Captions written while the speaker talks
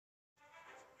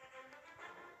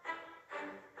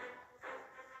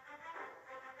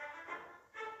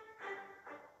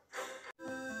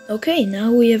Okay,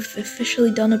 now we have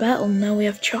officially done a battle. Now we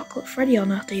have Chocolate Freddy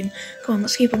on our team. Come on,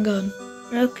 let's keep on going.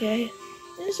 Okay.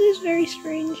 This is very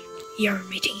strange. You're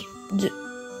meaty.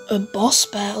 A boss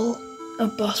battle? A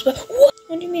boss battle? What?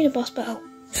 What do you mean a boss battle?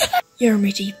 You're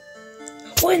meaty.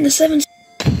 What in the 7th?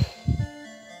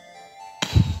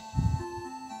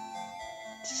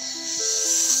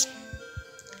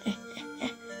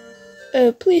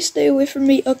 Please stay away from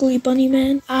me, ugly bunny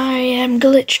man. I am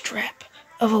Glitch Trap,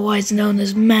 otherwise known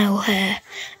as Malhair,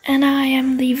 and I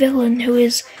am the villain who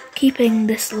is keeping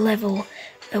this level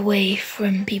away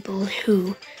from people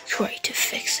who try to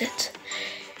fix it.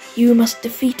 You must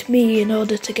defeat me in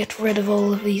order to get rid of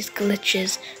all of these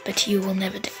glitches, but you will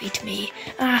never defeat me.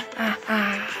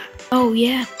 Oh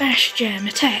yeah, bash jam,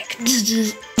 attack.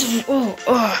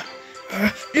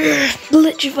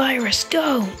 Glitch virus,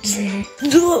 go!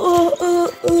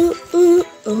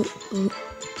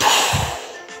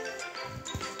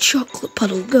 Chocolate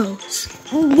puddle goes.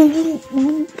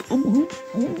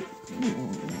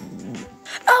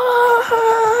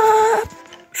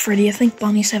 Freddy, I think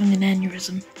Bonnie's having an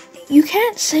aneurysm. You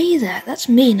can't say that, that's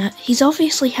mean. He's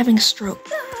obviously having a stroke.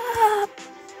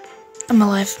 I'm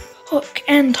alive. Hook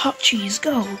and hot cheese,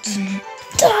 go!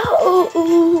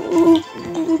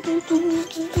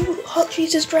 Hot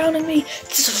cheese is drowning me.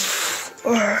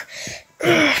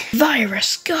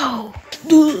 Virus, go!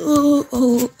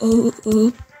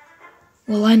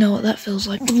 Well, I know what that feels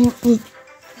like.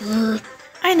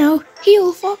 I know.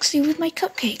 Heal Foxy with my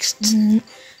cupcakes.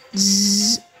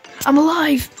 I'm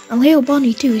alive. I'll heal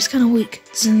Bonnie too. He's kind of weak.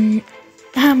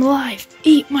 I'm alive.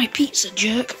 Eat my pizza,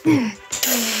 jerk.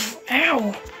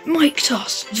 Ow. Mic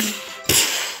toss.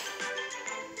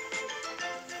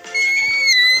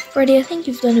 Freddy, I think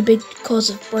you've done a big cause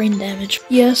of brain damage.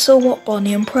 Yeah, so what,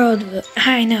 Bonnie? I'm proud of it.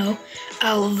 I know.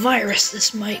 I'll virus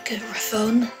this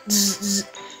microphone.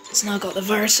 It's now got the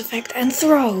virus effect and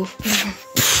throw.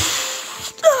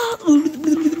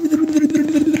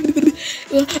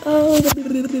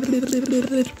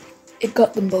 It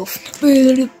got them both.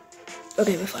 Okay,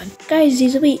 we're fine. Guys,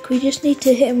 he's weak. We just need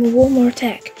to hit him with one more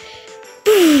attack.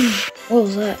 What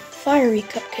was that? Fiery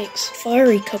cupcakes.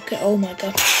 Fiery cupcake. Oh my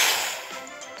god.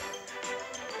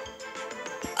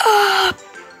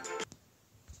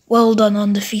 Well done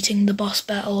on defeating the boss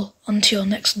battle. On to your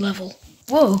next level.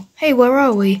 Whoa, hey, where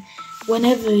are we?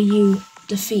 Whenever you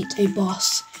defeat a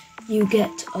boss, you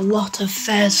get a lot of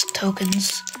Faz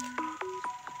tokens.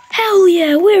 Hell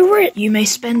yeah, we're rich! You may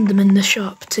spend them in the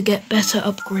shop to get better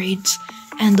upgrades,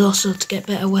 and also to get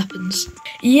better weapons.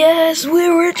 Yes,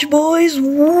 we're rich, boys!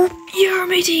 Yeah,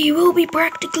 matey, we'll be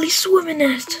practically swimming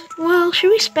in it. Well,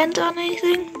 should we spend on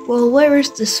anything? Well, where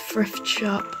is this thrift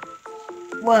shop?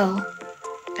 Well,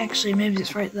 actually, maybe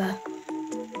it's right there.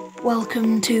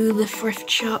 Welcome to the thrift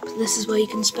shop. This is where you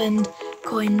can spend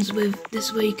coins with. This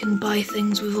is where you can buy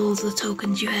things with all the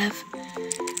tokens you have.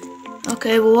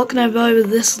 Okay, well, what can I buy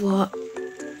with this lot?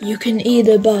 You can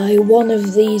either buy one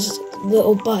of these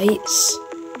little bites.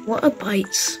 What are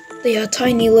bites? They are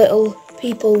tiny little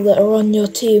people that are on your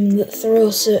team that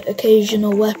throw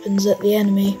occasional weapons at the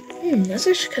enemy. That's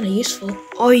actually kind of useful.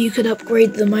 Or you could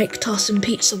upgrade the mic toss and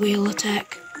pizza wheel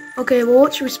attack. Okay, well,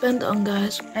 what should we spend it on,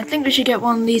 guys? I think we should get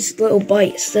one of these little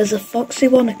bites. There's a Foxy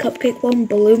one, a Cupcake one,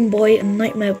 Balloon Boy, and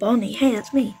Nightmare Bonnie. Hey,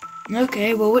 that's me.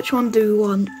 Okay, well, which one do we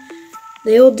want?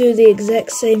 They all do the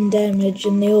exact same damage,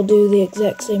 and they all do the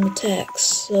exact same attacks,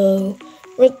 so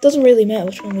it doesn't really matter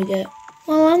which one we get.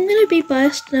 Well, I'm gonna be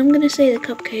biased, and I'm gonna say the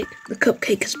Cupcake. The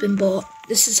Cupcake has been bought.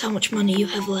 This is how much money you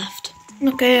have left.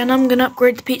 Okay, and I'm gonna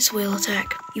upgrade the pizza wheel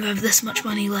attack. You have this much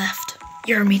money left.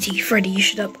 You're meaty, Freddy, you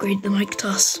should upgrade the mic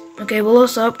toss. Okay, we'll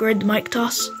also upgrade the mic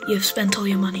toss. You've spent all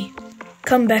your money.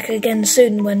 Come back again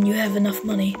soon when you have enough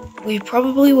money. We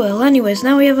probably will. Anyways,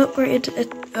 now we have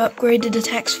upgraded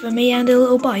attacks for me and a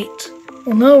little bite.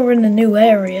 Well, now we're in a new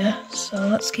area, so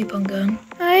let's keep on going.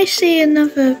 I see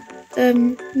another,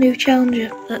 new challenger.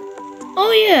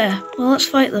 Oh yeah, well, let's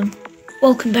fight them.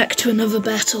 Welcome back to another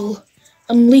battle.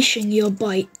 Unleashing your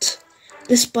bite.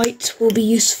 This bite will be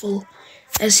useful,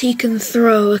 as he can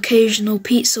throw occasional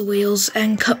pizza wheels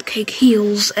and cupcake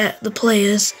heels at the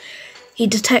players. He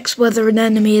detects whether an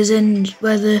enemy is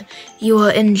whether you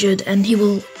are injured, and he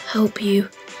will help you.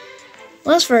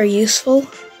 Well, that's very useful.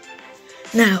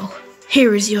 Now,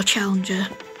 here is your challenger.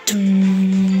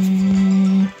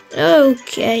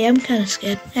 Okay, I'm kind of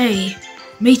scared. Hey,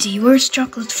 matey, where's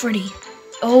Chocolate Freddy?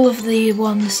 All of the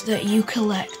ones that you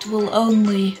collect will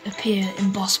only appear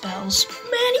in boss battles.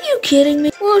 Man, are you kidding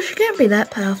me? Well, she can't be that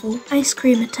powerful. Ice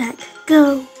cream attack,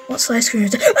 go. What's the ice cream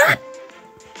attack? Ah!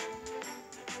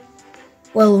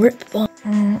 Well, rip bomb.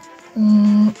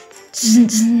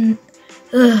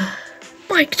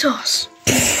 Bike toss.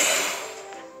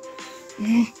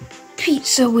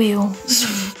 Pizza wheel.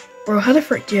 Bro, how the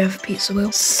frick do you have a pizza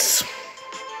wheel?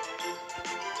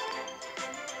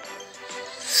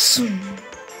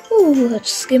 Ooh, that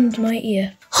skimmed my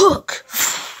ear. Hook.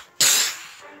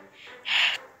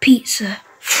 Pizza.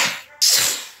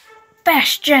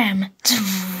 Bash jam.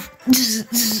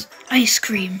 Ice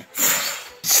cream.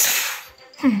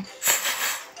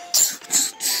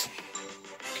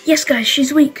 Yes, guys,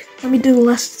 she's weak. Let me do the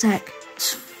last attack.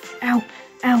 Ow,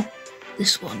 ow.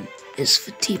 This one is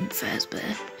for Team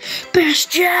Fazbear. Bash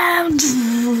jam.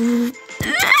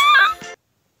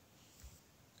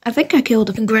 I think I killed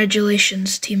her.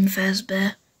 Congratulations, Team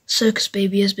Fazbear. Circus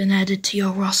Baby has been added to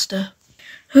your roster.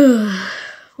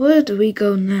 Where do we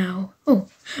go now? Oh,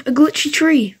 a glitchy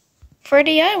tree.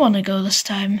 Freddy, I want to go this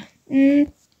time.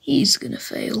 He's gonna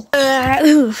fail.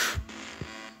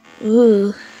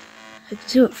 I can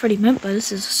see what Freddy meant by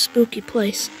this is a spooky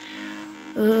place.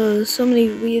 So many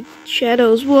weird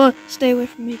shadows. Whoa, stay away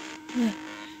from me.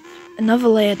 Another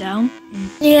layer down.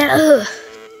 Yeah.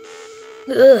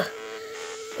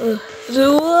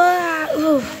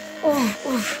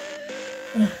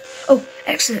 Oh,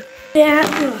 exit.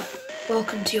 Yeah.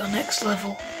 Welcome to your next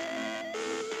level.